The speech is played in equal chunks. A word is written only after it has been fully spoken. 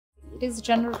it is a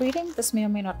general reading. This may or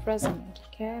may not resonate.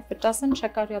 Okay, if it doesn't,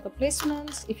 check out your other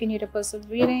placements. If you need a personal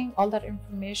reading, all that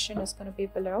information is going to be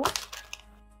below.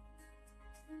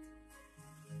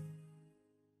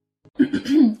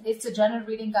 It's a general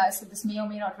reading, guys, so this may or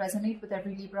may not resonate with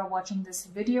every Libra watching this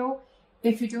video.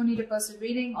 If you do need a personal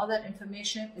reading, all that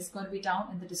information is going to be down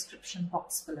in the description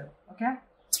box below. Okay,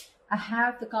 I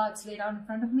have the cards laid out in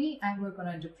front of me and we're going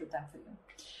to interpret them for you.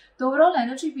 The overall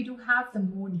energy, we do have the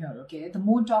moon here. Okay, the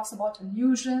moon talks about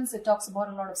illusions, it talks about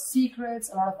a lot of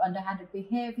secrets, a lot of underhanded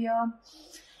behavior.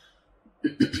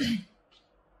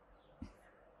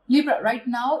 Libra, right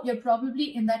now, you're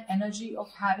probably in that energy of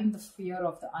having the fear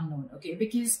of the unknown, okay?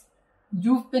 Because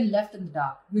you've been left in the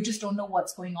dark. You just don't know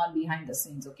what's going on behind the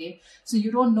scenes, okay? So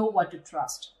you don't know what to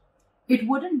trust. It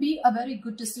wouldn't be a very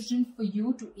good decision for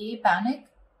you to A, panic,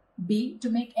 B, to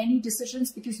make any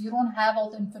decisions because you don't have all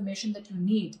the information that you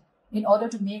need in order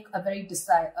to make a very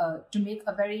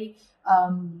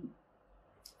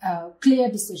clear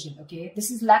decision, okay?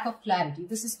 This is lack of clarity.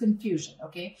 This is confusion,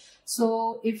 okay?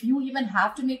 So if you even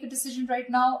have to make a decision right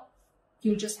now,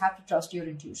 you'll just have to trust your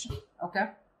intuition, okay?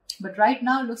 But right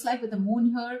now, it looks like with the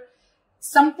moon here,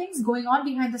 something's going on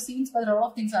behind the scenes, but a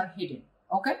lot of things are hidden,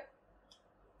 okay?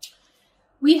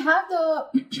 We have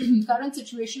the current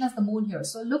situation as the moon here.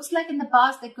 So it looks like in the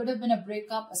past, there could have been a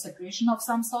breakup, a separation of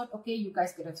some sort. Okay, you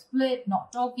guys could have split,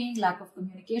 not talking, lack of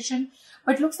communication.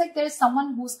 But it looks like there is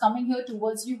someone who's coming here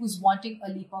towards you who's wanting a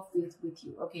leap of faith with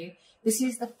you. Okay, this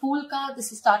is the Fool card.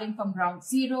 This is starting from ground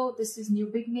zero. This is new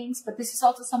beginnings. But this is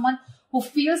also someone who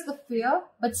feels the fear,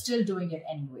 but still doing it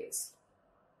anyways.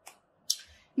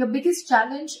 Your biggest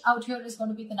challenge out here is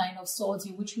going to be the Nine of Swords,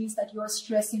 which means that you are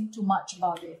stressing too much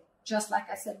about it. Just like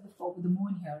I said before with the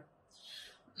moon here.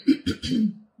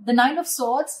 The Nine of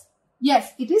Swords,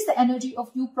 yes, it is the energy of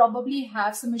you probably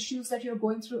have some issues that you're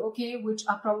going through, okay, which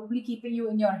are probably keeping you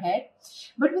in your head.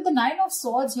 But with the Nine of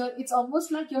Swords here, it's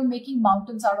almost like you're making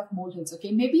mountains out of molehills,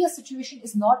 okay? Maybe your situation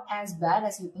is not as bad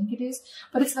as you think it is,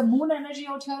 but it's the moon energy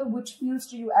out here which feels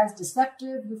to you as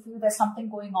deceptive. You feel there's something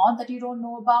going on that you don't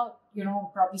know about. You know,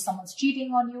 probably someone's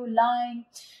cheating on you, lying,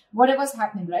 whatever's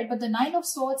happening, right? But the Nine of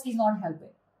Swords is not helping.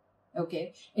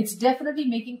 Okay, it's definitely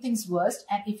making things worse.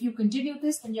 And if you continue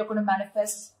this, then you're going to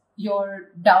manifest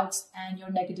your doubts and your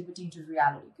negativity into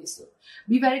reality. Okay, so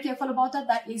be very careful about that.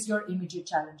 That is your immediate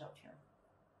challenge out here.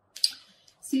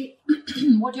 See,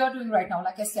 what you're doing right now,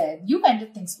 like I said, you've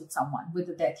ended things with someone with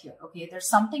the Death here. Okay, there's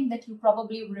something that you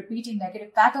probably repeating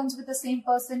negative patterns with the same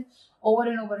person over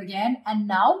and over again. And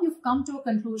now you've come to a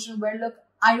conclusion where, look,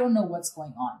 I don't know what's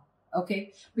going on.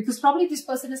 Okay, because probably this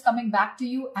person is coming back to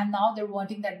you and now they're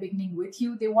wanting that beginning with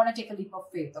you. They want to take a leap of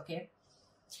faith. Okay,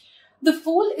 the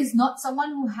Fool is not someone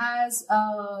who has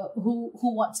who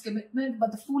wants commitment,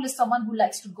 but the Fool is someone who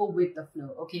likes to go with the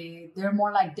flow. Okay, they're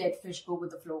more like dead fish, go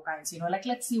with the flow kinds, you know, like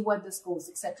let's see where this goes,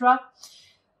 etc.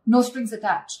 No strings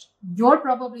attached. You're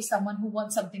probably someone who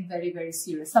wants something very, very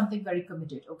serious, something very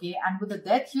committed, okay? And with the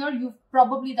Death here,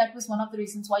 that was one of the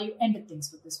reasons why you ended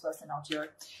things with this person out here.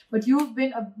 But you've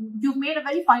made a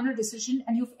very final decision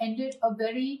and you've ended a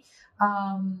very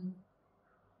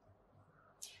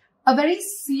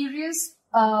serious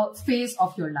phase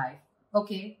of your life.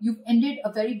 Okay, you've ended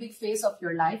a very big phase of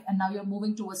your life and now you're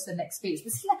moving towards the next phase.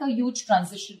 This is like a huge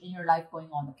transition in your life going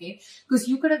on, okay? Because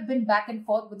you could have been back and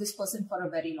forth with this person for a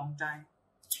very long time.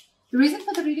 The reason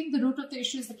for the reading, the root of the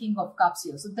issue is the King of Cups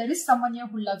here. So there is someone here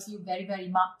who loves you very, very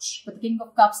much. But the King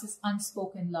of Cups is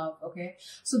unspoken love, okay?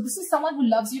 So this is someone who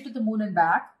loves you to the moon and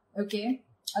back, okay?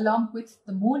 Along with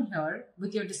the moon here,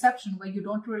 with your deception, where you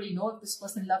don't really know if this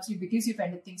person loves you because you've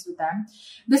ended things with them.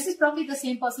 This is probably the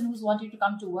same person who's wanting to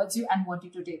come towards you and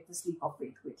wanting to take this leap of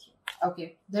faith with you.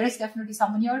 Okay, there is definitely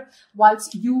someone here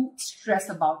whilst you stress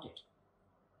about it.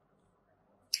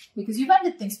 Because you've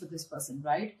ended things with this person,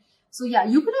 right? So yeah,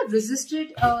 you could have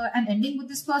resisted an ending with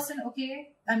this person,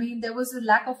 okay? I mean, there was a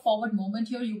lack of forward movement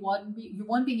here. You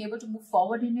weren't being able to move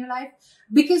forward in your life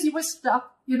because you were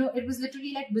stuck. You know, it was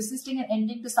literally like resisting an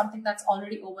ending to something that's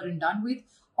already over and done with,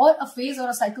 or a phase or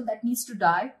a cycle that needs to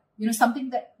die. You know, something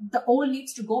that the old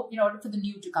needs to go in order for the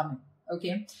new to come in,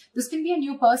 okay? This can be a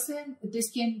new person. This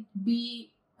can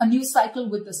be a new cycle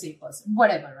with the same person,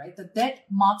 whatever, right? The Death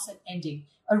marks an ending,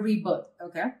 a rebirth,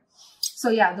 okay? So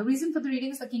yeah, the reason for the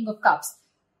reading is the King of Cups.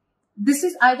 This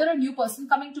is either a new person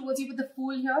coming towards you with the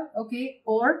Fool here, okay?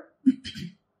 Or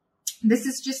this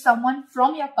is just someone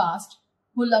from your past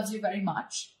who loves you very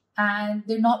much and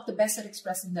they're not the best at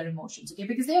expressing their emotions, okay?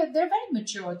 Because they're very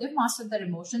mature, they've mastered their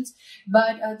emotions,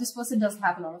 but this person does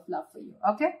have a lot of love for you,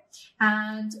 okay?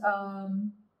 And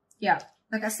yeah,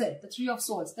 like I said, the Three of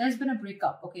Swords, there's been a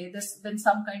breakup, okay? There's been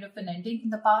some kind of an ending in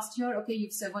the past year, okay?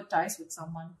 You've severed ties with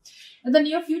someone. In the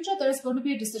near future, there's going to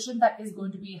be a decision that is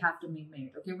going to have to be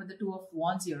made, okay? With the Two of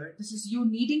Wands here, this is you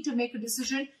needing to make a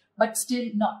decision, but still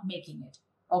not making it,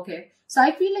 okay? So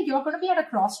I feel like you're going to be at a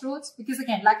crossroads because,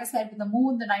 again, like I said, with the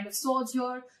Moon, the Nine of Swords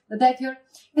here, the Death here,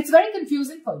 it's very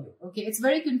confusing for you, okay? It's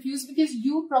very confused because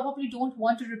you probably don't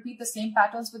want to repeat the same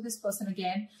patterns with this person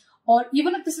again. Or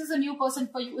even if this is a new person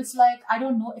for you, it's like, I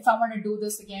don't know if I want to do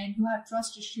this again. You have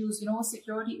trust issues, you know,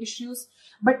 security issues.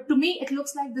 But to me, it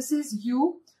looks like this is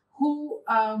you who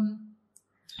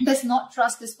does not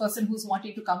trust this person who's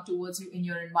wanting to come towards you in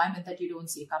your environment that you don't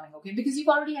see coming, okay? Because you've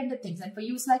already ended things. And for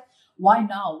you, it's like, why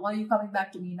now? Why are you coming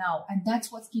back to me now? And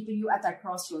that's what's keeping you at that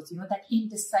crossroads, you know, that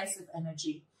indecisive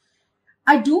energy.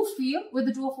 I do feel with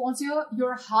the Two of Wands here,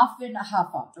 you're half in,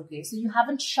 half out, okay? So you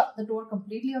haven't shut the door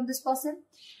completely on this person.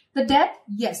 The Death,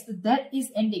 yes, the Death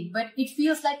is ending, but it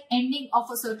feels like ending of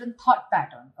a certain thought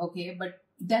pattern, okay? But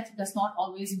death does not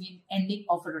always mean ending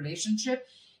of a relationship.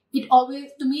 It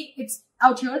always, to me, it's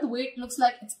out here, the way it looks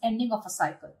like it's ending of a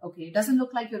cycle, okay? It doesn't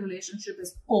look like your relationship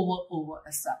is over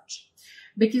as such.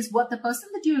 Because what the person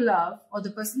that you love or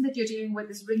the person that you're dealing with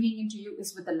is bringing into you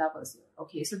is with the Lovers here,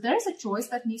 okay? So there is a choice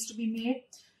that needs to be made.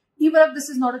 Even if this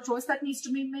is not a choice that needs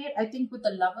to be made, I think with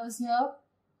the Lovers here,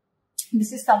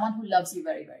 this is someone who loves you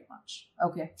very much,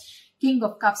 okay? King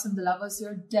of Cups and the Lovers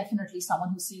here, definitely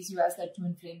someone who sees you as their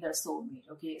twin flame, their soulmate,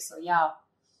 okay? So yeah,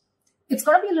 it's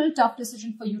going to be a little tough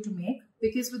decision for you to make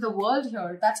because with the World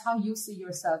here, that's how you see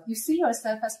yourself. You see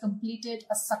yourself as completed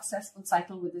a successful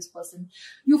cycle with this person.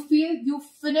 You feel you've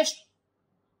finished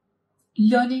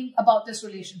learning about this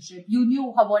relationship. You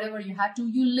knew how whatever you had to,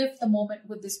 you lived the moment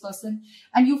with this person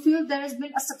and you feel there has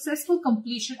been a successful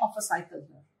completion of a cycle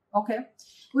here, okay?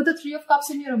 With the Three of Cups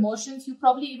in your emotions, you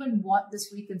probably even want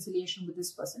this reconciliation with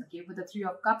this person, okay? With the Three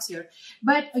of Cups here.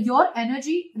 But your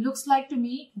energy looks like to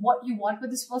me, what you want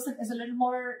with this person is a little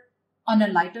more on a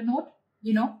lighter note,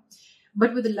 you know?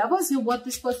 But with the Lovers here, what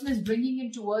this person is bringing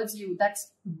in towards you,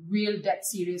 that's real dead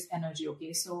serious energy,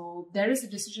 okay? So there is a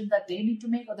decision that they need to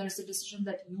make or there's a decision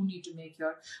that you need to make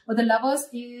here. But the Lovers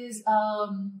is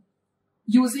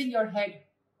using your head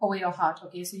over your heart,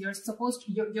 okay? So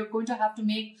you're going to have to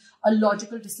make a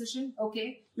logical decision,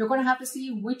 okay? You're going to have to see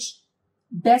which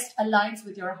best aligns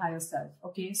with your higher self,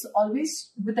 okay? So always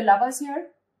with the Lovers here,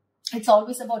 it's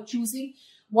always about choosing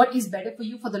what is better for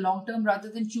you for the long term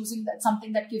rather than choosing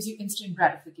something that gives you instant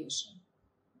gratification,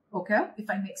 okay?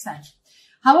 If I make sense.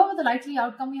 However, the likely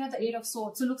outcome, we have the Eight of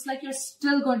Swords. So it looks like you're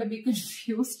still going to be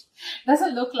confused.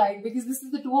 Doesn't look like, because this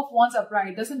is the Two of Wands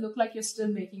upright. Doesn't look like you're still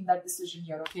making that decision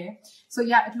here, okay? So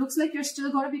yeah, it looks like you're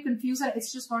still going to be confused and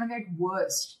it's just going to get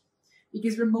worse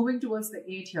because we're moving towards the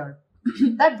 8 here.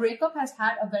 That breakup has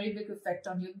had a very big effect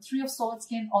on you. The Three of Swords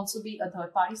can also be a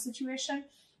third-party situation.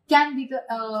 Can be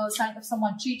the sign of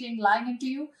someone cheating, lying into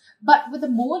you. But with the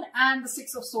Moon and the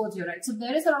Six of Swords here, right? So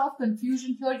there is a lot of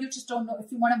confusion here. You just don't know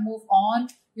if you want to move on,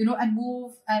 you know, and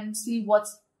move and see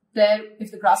what's there,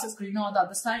 if the grass is greener on the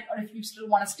other side, or if you still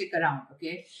want to stick around,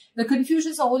 okay? The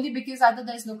confusions are only because either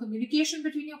there's no communication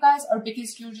between you guys or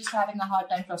because you're just having a hard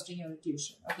time trusting your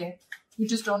intuition, okay? You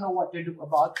just don't know what to do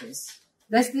about this.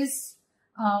 There's this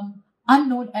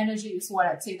unknown energy is what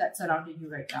I'd say that's surrounding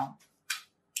you right now.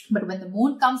 But when the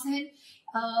Moon comes in,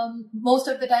 most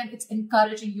of the time it's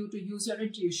encouraging you to use your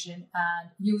intuition and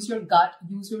use your gut,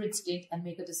 use your instinct and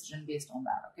make a decision based on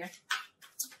that, okay?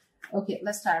 Okay,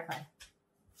 let's clarify.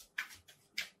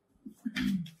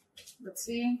 Let's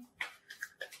see.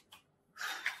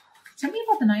 Tell me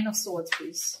about the Nine of Swords,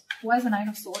 please. Why is the Nine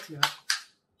of Swords here?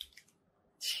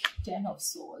 10 of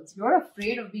Swords. You're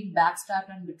afraid of being backstabbed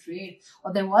and betrayed.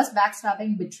 Or there was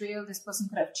backstabbing, betrayal. This person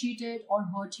could have cheated or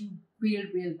hurt you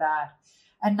real bad.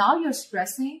 And now you're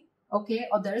stressing, okay?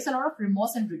 Or there is a lot of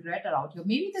remorse and regret around here.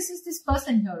 Maybe this is this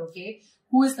person here, okay?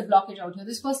 Who is the blockage out here?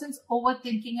 This person's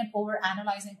overthinking and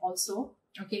overanalyzing also,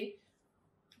 okay?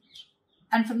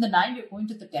 And from the 9, you're going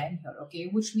to the 10 here, okay?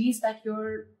 Which means that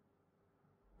your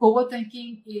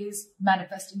overthinking is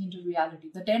manifesting into reality.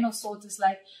 The 10 of Swords is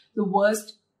like the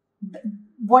worst.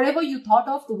 Whatever you thought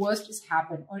of, the worst is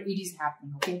happened or it is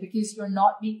happening, okay? Because you're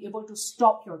not being able to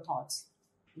stop your thoughts,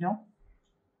 you know?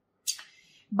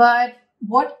 But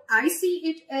what I see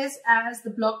it as it's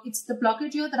the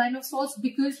blockage here, the Nine of Swords,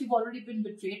 because you've already been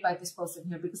betrayed by this person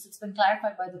here, because it's been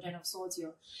clarified by the 10 of Swords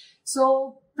here.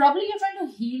 So probably you're trying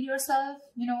to heal yourself,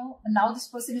 you know, and now this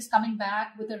person is coming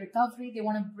back with a recovery. They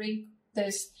want to bring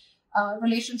this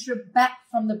relationship back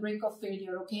from the brink of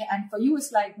failure, okay? And for you,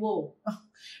 it's like, whoa,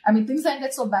 I mean, things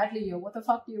ended so badly here. What the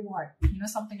fuck do you want? You know,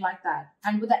 something like that.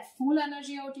 And with that Fool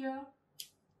energy out here,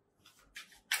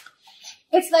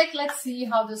 It's like, let's see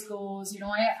how this goes. You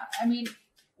know, I mean,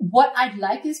 what I'd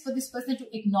like is for this person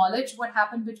to acknowledge what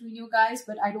happened between you guys,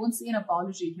 but I don't see an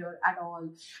apology here at all.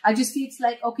 I just see it's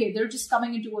like, okay, they're just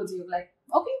coming in towards you. Like,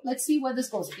 okay, let's see where this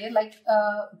goes. Okay, like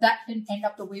that didn't end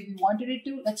up the way we wanted it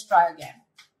to. Let's try again.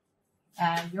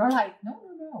 And you're like, no,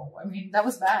 no, no. I mean, that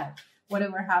was bad.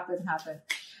 Whatever happened, happened.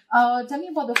 Tell me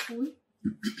about the Fool.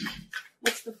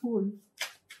 What's the Fool?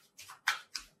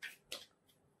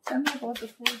 Tell me about the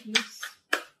Fool, please.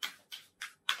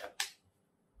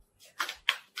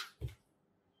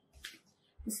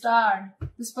 The Star.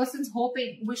 This person's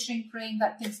hoping, wishing, praying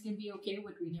that things can be okay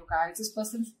between you guys. This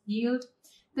person's healed.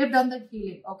 They've done the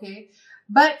healing, okay?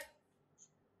 But,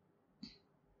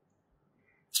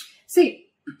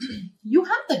 see, you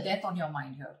have the Death on your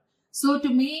mind here. So to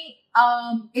me,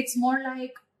 it's more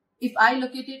like, if I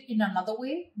look at it in another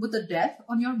way, with the Death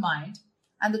on your mind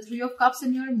and the Three of Cups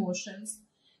in your emotions,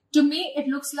 to me, it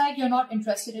looks like you're not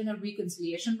interested in a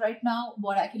reconciliation right now.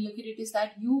 What I can look at it is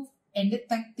that you've ended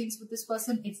things with this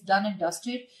person. It's done and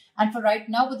dusted. And for right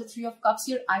now, with the Three of Cups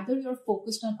here, either you're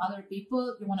focused on other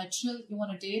people, you want to chill, you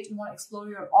want to date, you want to explore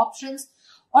your options,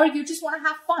 or you just want to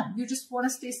have fun. You just want to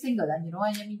stay single. And, you know,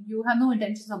 I mean, you have no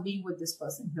intentions of being with this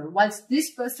person here. Whilst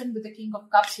this person with the King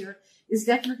of Cups here is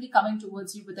definitely coming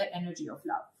towards you with the energy of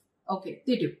love. Okay,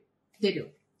 they do. They do.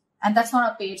 And that's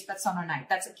not a page, that's not a knight.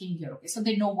 That's a king here. Okay, so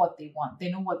they know what they want.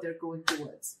 They know what they're going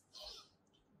towards.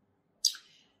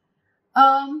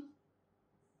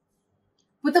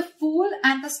 With the Fool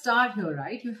and the Star here,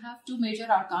 right? You have two major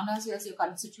arcanas as your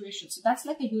current situation. So that's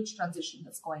like a huge transition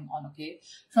that's going on, okay?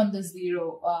 From the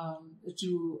 0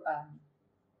 to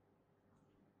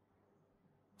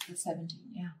the 17,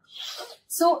 yeah.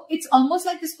 So it's almost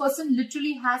like this person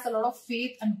literally has a lot of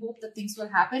faith and hope that things will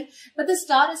happen. But the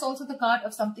Star is also the card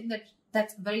of something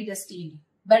that's very destined,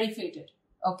 very fated,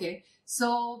 okay?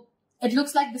 So it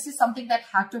looks like this is something that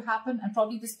had to happen, and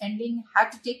probably this ending had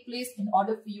to take place in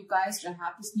order for you guys to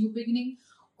have this new beginning.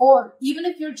 Or even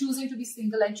if you're choosing to be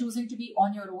single and choosing to be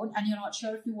on your own and you're not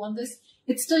sure if you want this,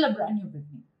 it's still a brand new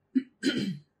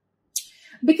beginning.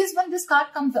 Because when this card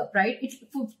comes up, right,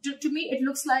 to me, it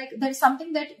looks like there's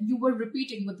something that you were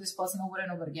repeating with this person over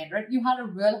and over again, right? You had a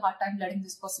real hard time letting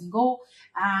this person go.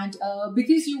 And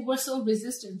because you were so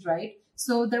resistant, right?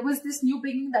 So there was this new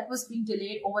beginning that was being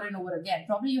delayed over and over again.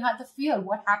 Probably you had the fear,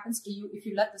 what happens to you if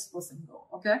you let this person go,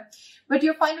 okay? But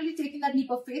you're finally taking that leap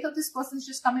of faith, or this person's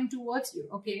just coming towards you,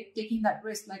 okay? Taking that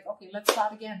risk, like, okay, let's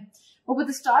start again. But with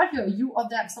the Star here, you or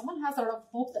them, someone has a lot of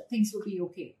hope that things will be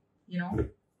okay, you know?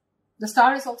 The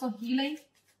Star is also healing,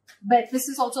 but this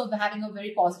is also having a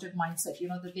very positive mindset, you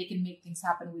know, that they can make things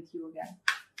happen with you again.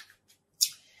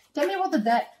 Tell me about the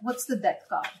Death. What's the Death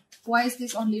card? Why is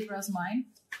this on Libra's mind?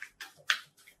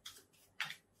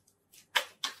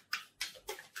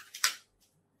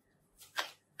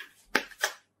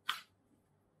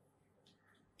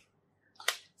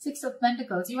 Six of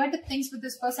Pentacles. You ended things with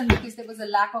this person because there was a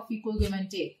lack of equal give and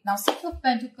take. Now, Six of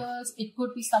Pentacles, it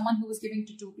could be someone who was giving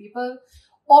to two people,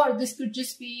 or this could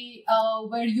just be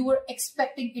where you were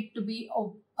expecting it to be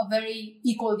a very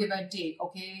equal give and take,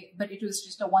 okay? But it was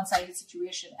just a one-sided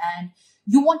situation, and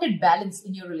you wanted balance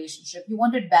in your relationship. You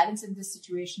wanted balance in this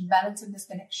situation, balance in this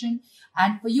connection.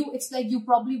 And for you, it's like you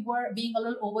probably were being a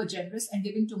little over generous and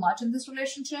giving too much in this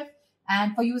relationship.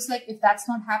 And for you, it's like, if that's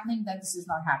not happening, then this is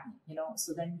not happening, you know.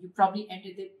 So then you probably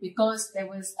ended it because there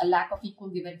was a lack of equal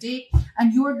give and take.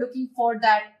 And you were looking for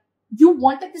that. You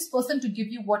wanted this person to give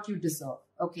you what you deserve,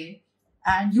 okay?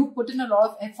 And you put in a lot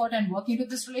of effort and work into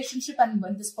this relationship. And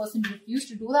when this person refused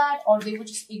to do that, or they were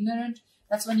just ignorant,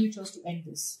 that's when you chose to end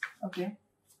this, okay?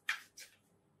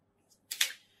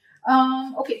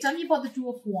 Okay, tell me about the Two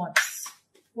of Wands.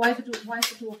 Why is the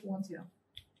Two of Wands here?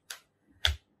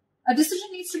 A decision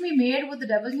needs to be made with the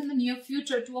Devil in the near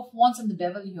future. Two of Wands and the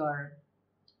Devil here.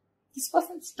 This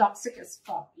person's toxic as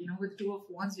fuck, you know, with Two of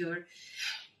Wands here.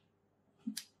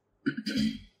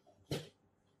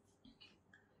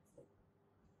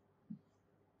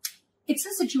 It's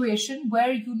a situation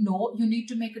where you know you need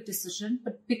to make a decision,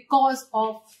 but because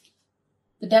of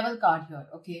the Devil card here,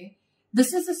 okay,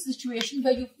 this is a situation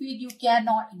where you feel you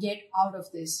cannot get out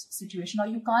of this situation, or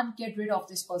you can't get rid of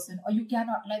this person, or you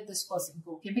cannot let this person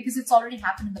go, okay? Because it's already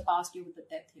happened in the past year with the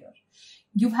Death here.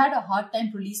 You've had a hard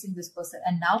time releasing this person,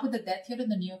 and now with the Death here in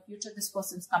the near future, this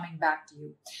person's coming back to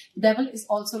you. The Devil is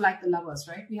also like the Lovers,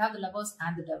 right? We have the Lovers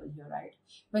and the Devil here, right?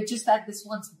 But just that this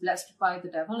one's blessed by the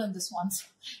Devil, and this one's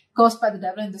cursed by the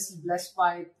Devil, and this is blessed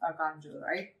by Archangel,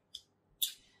 right?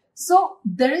 So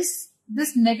there is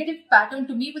this negative pattern.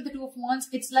 To me with the Two of Wands,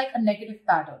 it's like a negative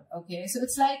pattern, okay? So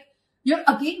it's like you're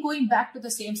again going back to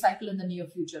the same cycle in the near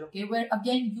future, okay, where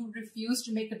again you refuse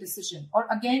to make a decision. Or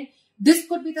again, this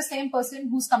could be the same person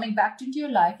who's coming back into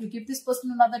your life. You give this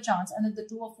person another chance, and then the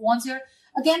Two of Wands here,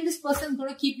 again, this person is going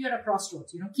to keep you at a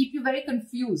crossroads, keep you very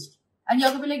confused. And you're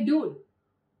going to be like, dude,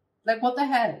 like, what the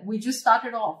hell? We just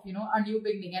started off, our new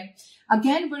beginning. And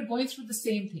again, we're going through the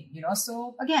same thing,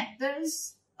 So again,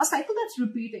 there's a cycle that's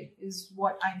repeating is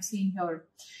what I'm seeing here.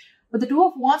 But the Two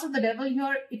of Wands and the Devil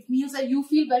here, it means that you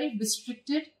feel very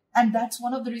restricted. And that's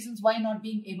one of the reasons why you're not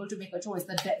being able to make a choice.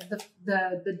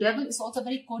 The Devil is also a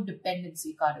very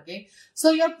codependency card, okay?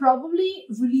 So you're probably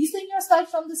releasing yourself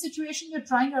from the situation. You're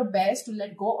trying your best to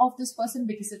let go of this person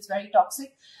because it's very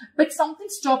toxic. But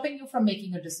something's stopping you from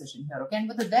making a decision here, okay? And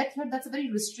with the Death here, that's a very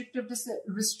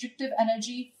restrictive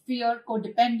energy, fear,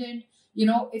 codependent.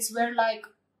 It's where like,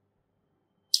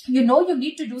 you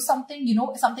need to do something,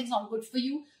 something's not good for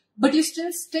you. But you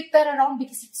still stick that around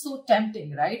because it's so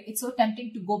tempting, right? It's so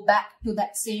tempting to go back to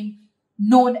that same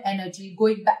known energy,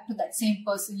 going back to that same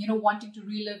person, wanting to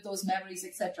relive those memories,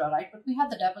 etc., right? But we have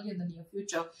the Devil in the near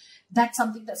future. That's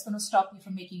something that's going to stop you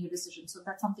from making a decision. So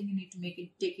that's something you need to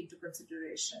take into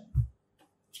consideration.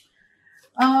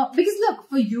 Because look,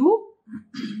 for you,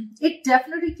 it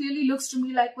definitely clearly looks to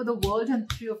me like with the World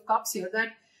and Three of Cups here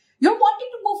that you're wanting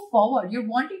to move forward. You're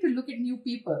wanting to look at new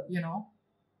people,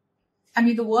 I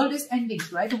mean, the world is ending,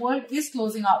 right? The world is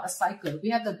closing out a cycle. We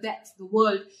have the Death, the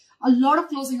World, a lot of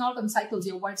closing out on cycles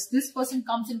here. Once this person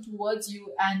comes in towards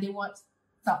you and they want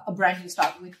a brand new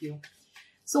start with you.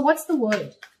 So what's the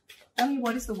World? Tell me,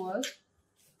 what is the World?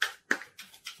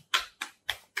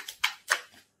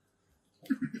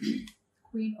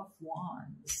 Queen of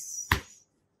Wands.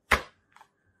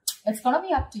 It's going to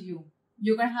be up to you.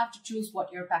 You're going to have to choose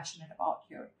what you're passionate about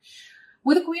here.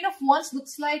 With the Queen of Wands,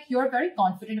 looks like you're very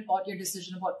confident about your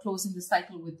decision about closing the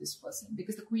cycle with this person.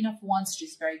 Because the Queen of Wands,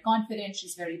 she's very confident.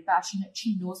 She's very passionate.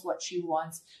 She knows what she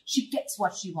wants. She gets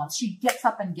what she wants. She gets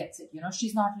up and gets it.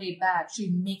 She's not laid back.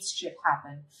 She makes shit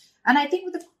happen. And I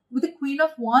think with the Queen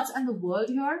of Wands and the World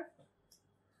here,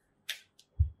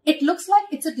 it looks like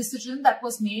it's a decision that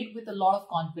was made with a lot of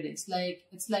confidence. Like,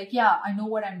 it's like, yeah, I know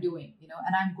what I'm doing,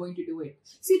 and I'm going to do it.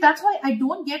 See, that's why I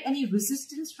don't get any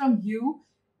resistance from you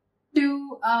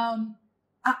to,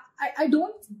 I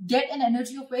don't get an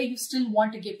energy of where you still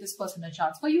want to give this person a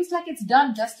chance. For you, it's like it's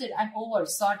done, dusted, and over,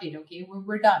 sorted, okay?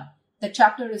 We're done. The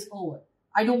chapter is over.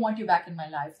 I don't want you back in my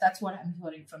life. That's what I'm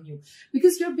hearing from you.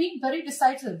 Because you're being very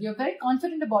decisive. You're very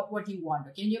confident about what you want,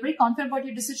 okay? And you're very confident about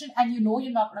your decision, and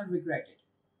you're not going to regret it.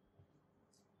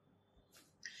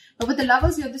 But with the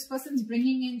Lovers here, this person's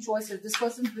bringing in choices. This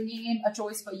person's bringing in a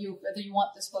choice for you, whether you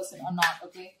want this person or not,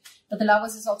 okay? But the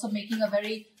Lovers is also making a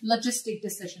very logistic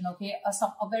decision, okay?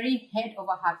 A very head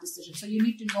over heart decision. So you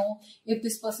need to know if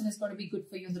this person is going to be good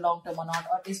for you in the long term or not.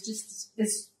 Or is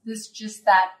this just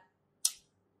that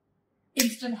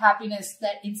instant happiness,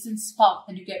 that instant spark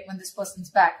that you get when this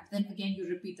person's back? Then again, you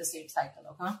repeat the same cycle,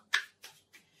 okay?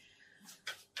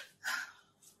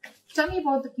 Tell me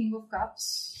about the King of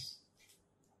Cups.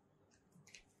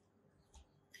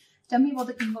 Tell me about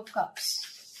the King of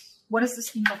Cups. What is this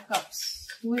King of Cups?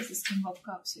 Who is this King of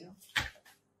Cups here?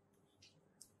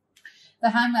 The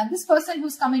Hangman. This person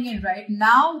who's coming in, right?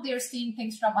 Now they're seeing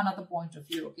things from another point of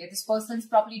view, okay? This person's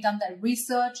probably done their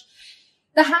research.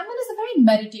 The Hangman is a very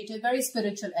meditative, very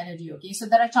spiritual energy, okay? So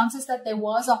there are chances that there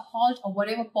was a halt or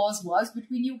whatever pause was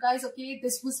between you guys, okay?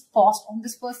 This was paused on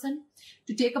this person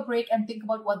to take a break and think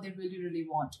about what they really, really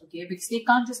want, okay? Because they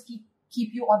can't just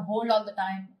keep you on hold all the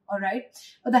time, all right?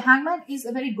 But the Hangman is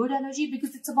a very good energy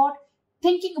because it's about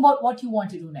thinking about what you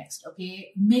want to do next,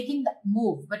 okay? Making that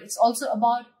move. But it's also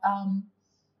about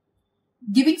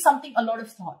giving something a lot of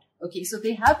thought, okay? So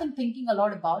they have been thinking a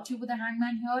lot about you with the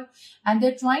Hangman here, and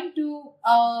they're trying to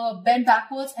bend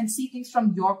backwards and see things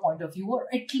from your point of view, or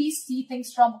at least see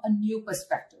things from a new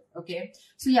perspective, okay?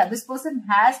 So yeah, this person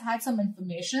has had some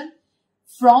information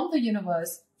from the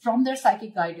universe, from their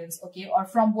psychic guidance, okay, or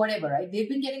from whatever, right? They've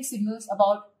been getting signals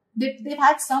about, they've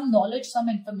had some knowledge, some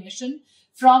information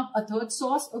from a third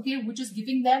source, okay, which is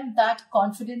giving them that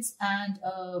confidence and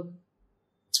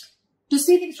to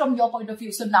see things from your point of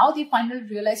view. So now they finally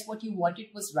realized what you wanted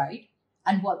was right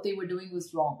and what they were doing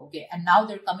was wrong, okay? And now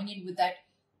they're coming in with that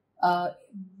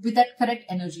correct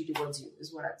energy towards you,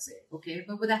 is what I'd say, okay?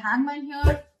 But with the Hangman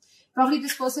here, probably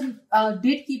this person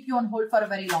did keep you on hold for a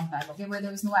very long time, okay, where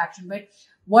there was no action. But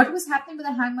what was happening with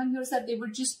the Hangman here is that they were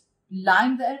just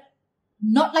lying there,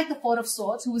 not like the Four of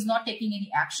Swords, who was not taking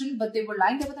any action, but they were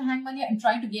lying there with the Hangman here and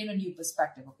trying to gain a new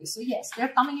perspective, okay? So yes, they're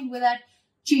coming in with that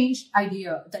changed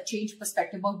idea, that changed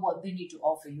perspective of what they need to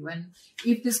offer you. And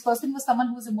if this person was someone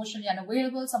who was emotionally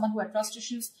unavailable, someone who had trust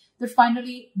issues, they're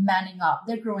finally manning up.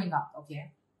 They're growing up,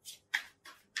 okay?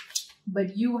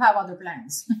 But you have other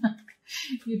plans.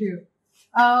 You do.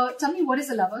 Tell me, what is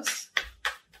the Lovers?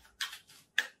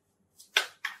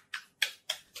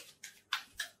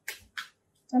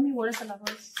 Tell me, what is the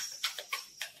Lovers?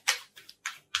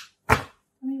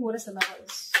 Tell me, what is the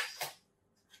Lovers?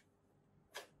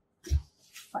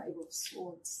 5 of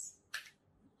Swords.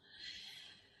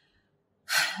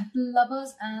 The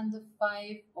Lovers and the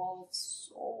 5 of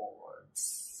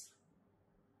Swords.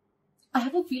 I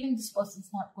have a feeling this person's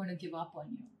not going to give up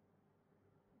on you.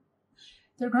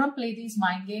 They're going to play these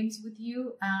mind games with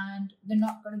you and they're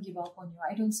not going to give up on you.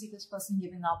 I don't see this person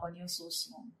giving up on you so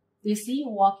soon. They see you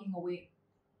walking away,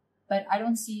 but I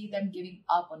don't see them giving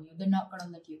up on you. They're not going to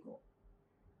let you go.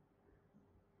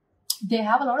 They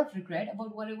have a lot of regret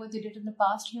about whatever they did in the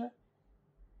past year.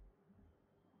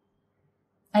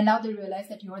 And now they realize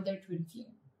that you're their twin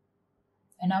flame.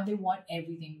 And now they want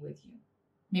everything with you.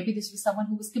 Maybe this was someone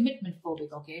who was commitment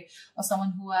phobic, okay? Or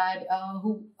someone who had,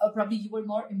 probably you were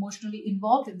more emotionally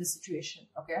involved in the situation,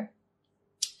 okay?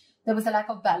 There was a lack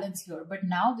of balance here. But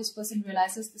now this person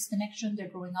realizes this connection. They're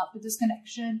growing up with this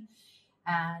connection.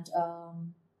 And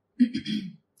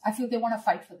I feel they want to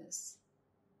fight for this.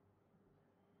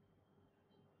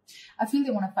 I feel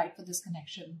they want to fight for this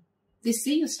connection. They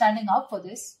see you standing up for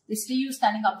this. They see you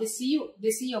standing up. They see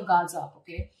your guards up,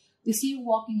 okay? They see you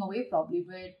walking away probably,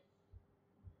 but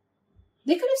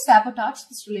they could have sabotaged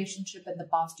this relationship in the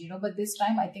past, you know, but this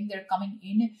time I think they're coming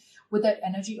in with that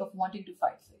energy of wanting to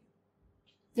fight for you.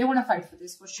 They want to fight for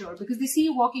this for sure because they see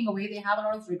you walking away. They have a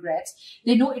lot of regrets.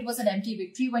 They know it was an empty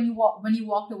victory when you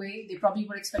walked away. They probably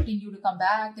were expecting you to come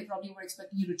back. They probably were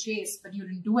expecting you to chase, but you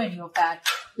didn't do any of that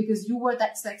because you were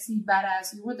that sexy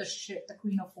badass. You were the shit, the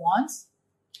Queen of Wands.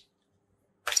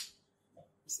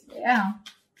 So, yeah.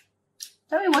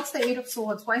 Tell me, what's the 8 of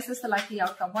Swords? Why is this the likely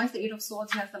outcome? Why is the 8 of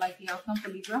Swords has the likely outcome for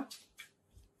Libra?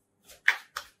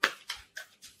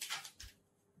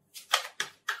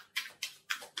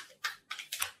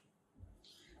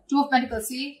 Two of Pentacles.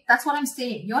 See, that's what I'm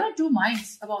saying. You're in two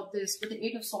minds about this with the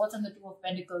 8 of Swords and the 2 of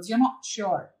Pentacles. You're not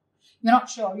sure. You're not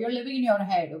sure. You're living in your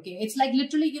head, okay? It's like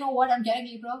literally, you know what I'm getting,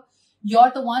 Libra?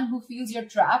 You're the one who feels you're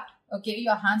trapped, okay?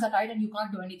 Your hands are tied and you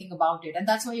can't do anything about it. And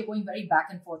that's why you're going very back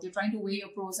and forth. You're trying to weigh your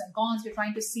pros and cons. You're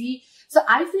trying to see. So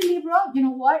I feel, Libra, you know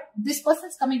what? This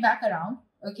person's coming back around,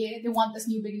 okay? They want this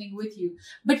new beginning with you.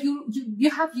 But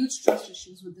you have huge trust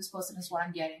issues with this person is what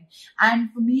I'm getting.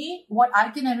 And for me, what I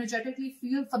can energetically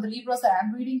feel for the Libras that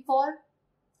I'm reading for,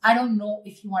 I don't know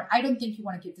if you want, I don't think you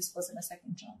want to give this person a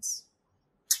second chance.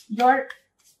 You're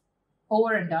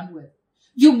over and done with.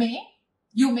 You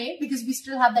may, because we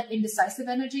still have that indecisive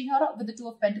energy here with the 2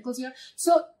 of Pentacles here.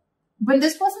 So when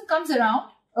this person comes around,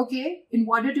 okay, in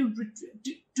order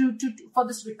for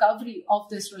this recovery of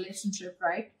this relationship,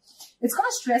 right, it's going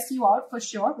to stress you out for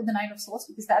sure with the 9 of Swords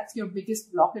because that's your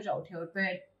biggest blockage out here.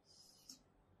 But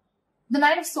the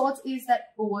 9 of Swords is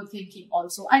that overthinking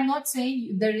also. I'm not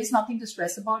saying there is nothing to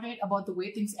stress about it, about the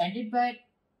way things ended, but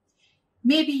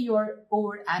maybe you're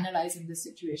over-analyzing this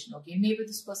situation, okay? Maybe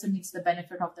this person needs the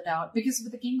benefit of the doubt. Because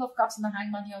with the King of Cups and the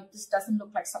Hangman here, this doesn't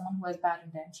look like someone who has bad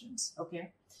intentions,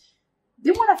 okay? They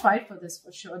want to fight for this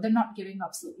for sure. They're not giving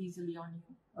up so easily on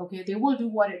you, okay? They will do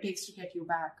what it takes to get you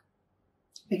back.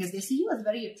 Because they see you as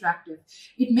very attractive.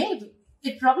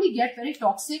 It probably get very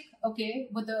toxic, okay?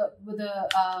 With the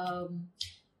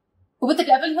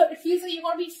Devil here, it feels like you're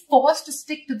going to be forced to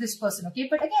stick to this person, okay?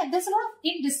 But again, there's a lot of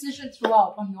indecision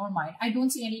throughout on your mind. I don't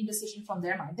see any indecision from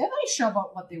their mind. They're very sure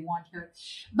about what they want here.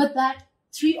 But that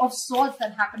 3 of Swords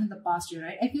that happened in the past year,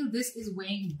 right? I feel this is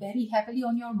weighing very heavily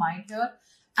on your mind here.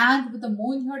 And with the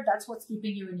Moon here, that's what's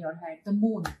keeping you in your head. The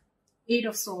Moon, 8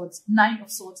 of Swords, 9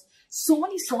 of Swords. So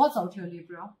many swords out here,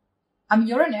 Libra. I mean,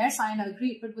 you're an air sign, I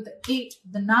agree. But with the 8,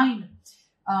 the 9,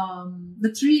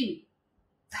 the 3,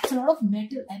 that's a lot of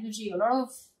mental energy, a lot of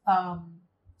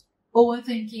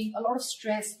overthinking, a lot of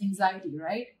stress, anxiety,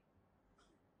 right?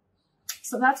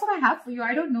 So that's what I have for you.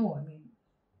 I don't know. I mean,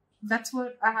 that's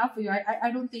what I have for you.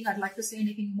 I don't think I'd like to say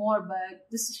anything more, but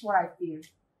this is what I feel.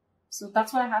 So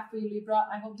that's what I have for you, Libra.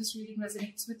 I hope this reading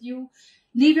resonates with you.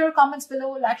 Leave your comments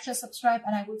below, like, share, subscribe,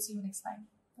 and I will see you next time.